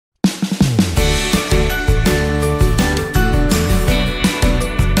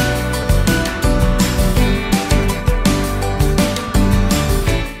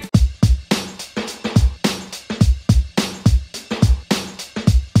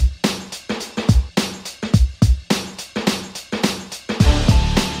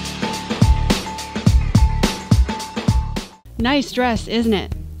Nice dress, isn't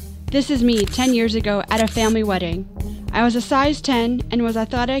it? This is me 10 years ago at a family wedding. I was a size 10 and was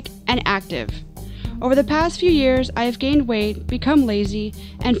athletic and active. Over the past few years, I have gained weight, become lazy,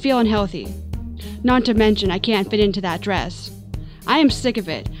 and feel unhealthy. Not to mention I can't fit into that dress. I am sick of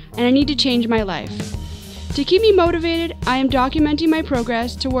it, and I need to change my life. To keep me motivated, I am documenting my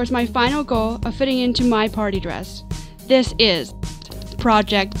progress towards my final goal of fitting into my party dress. This is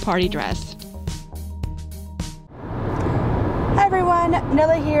Project Party Dress. Hi everyone,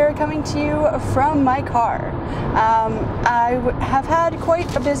 Nella here, coming to you from my car. I have had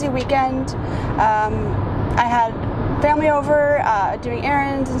quite a busy weekend. I had family over, doing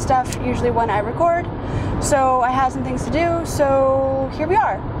errands and stuff, usually when I record. So I had some things to do, so here we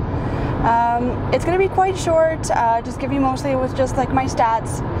are. It's going to be quite short, just give you mostly with just like my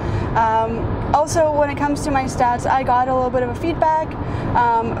stats. Also, when it comes to my stats, I got a little bit of a feedback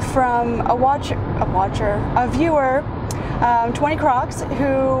from a viewer, 20 Crocs,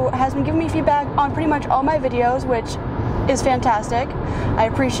 who has been giving me feedback on pretty much all my videos, which is fantastic. I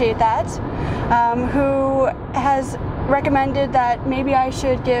appreciate that. Who has recommended that maybe I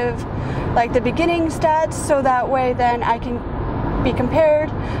should give like the beginning stats, so that way then I can be compared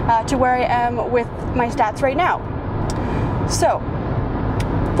to where I am with my stats right now. So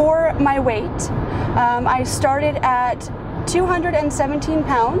for my weight, I started at 217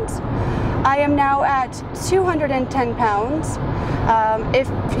 pounds. I am now at 210 pounds. If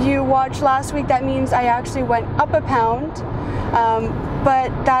you watched last week, that means I actually went up a pound, but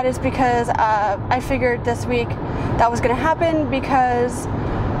that is because I figured this week that was going to happen because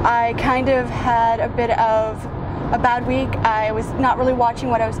I kind of had a bit of a bad week. I was not really watching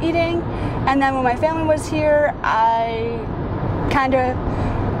what I was eating, and then when my family was here, I kind of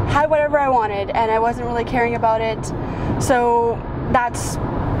had whatever I wanted and I wasn't really caring about it. So that's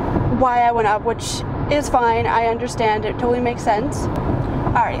why I went up, which is fine. I understand, it totally makes sense.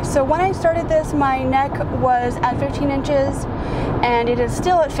 Alright, so when I started this, my neck was at 15 inches and it is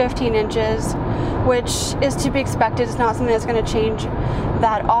still at 15 inches, which is to be expected. It's not something that's going to change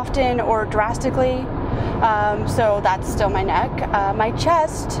that often or drastically. So that's still my neck. My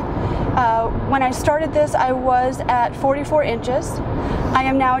chest, when I started this, I was at 44 inches. I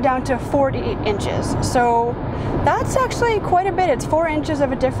am now down to 40 inches. So that's actually quite a bit. It's 4 inches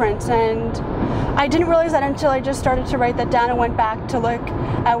of a difference, and I didn't realize that until I just started to write that down and went back to look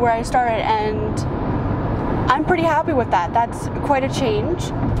at where I started, and I'm pretty happy with that. That's quite a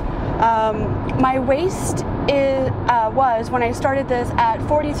change. My waist was, when I started this, at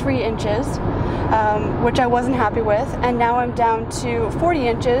 43 inches, which I wasn't happy with, and now I'm down to 40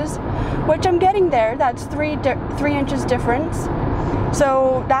 inches, which I'm getting there. That's 3 inches difference.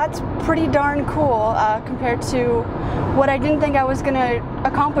 So that's pretty darn cool compared to what I didn't think I was going to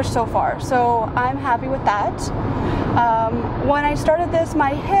accomplish so far. So I'm happy with that. When I started this,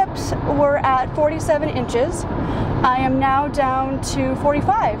 my hips were at 47 inches. I am now down to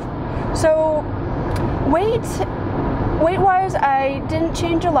 45. So weight-wise, I didn't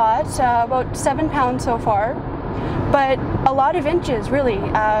change a lot, about 7 pounds so far, but a lot of inches really,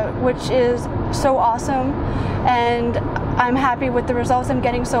 which is so awesome, and I'm happy with the results I'm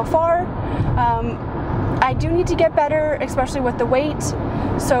getting so far. I do need to get better, especially with the weight,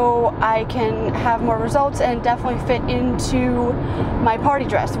 so I can have more results and definitely fit into my party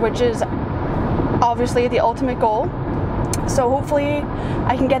dress, which is obviously the ultimate goal. So hopefully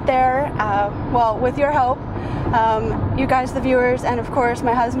I can get there, well, with your help, you guys, the viewers, and of course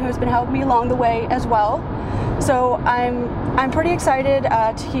my husband, who's been helping me along the way as well. So I'm pretty excited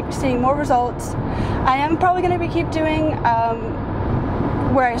to keep seeing more results. I am probably going to keep doing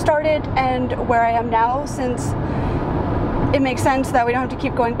where I started and where I am now, since it makes sense that we don't have to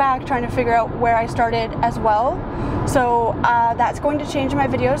keep going back trying to figure out where I started as well. So that's going to change in my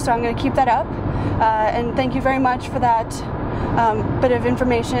videos, so I'm going to keep that up. And thank you very much for that bit of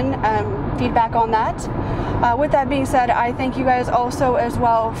information, feedback on that. With that being said, I thank you guys also as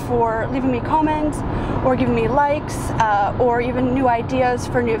well for leaving me comments or giving me likes or even new ideas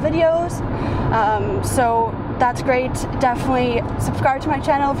for new videos. So that's great. Definitely subscribe to my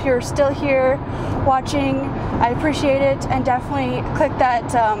channel if you're still here watching. I appreciate it, and definitely click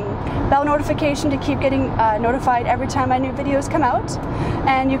that bell notification to keep getting notified every time my new videos come out.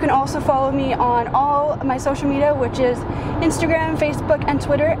 And you can also follow me on all my social media, which is Instagram, Facebook, and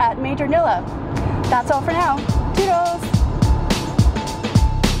Twitter at Major Nilla. That's all for now. Toodles!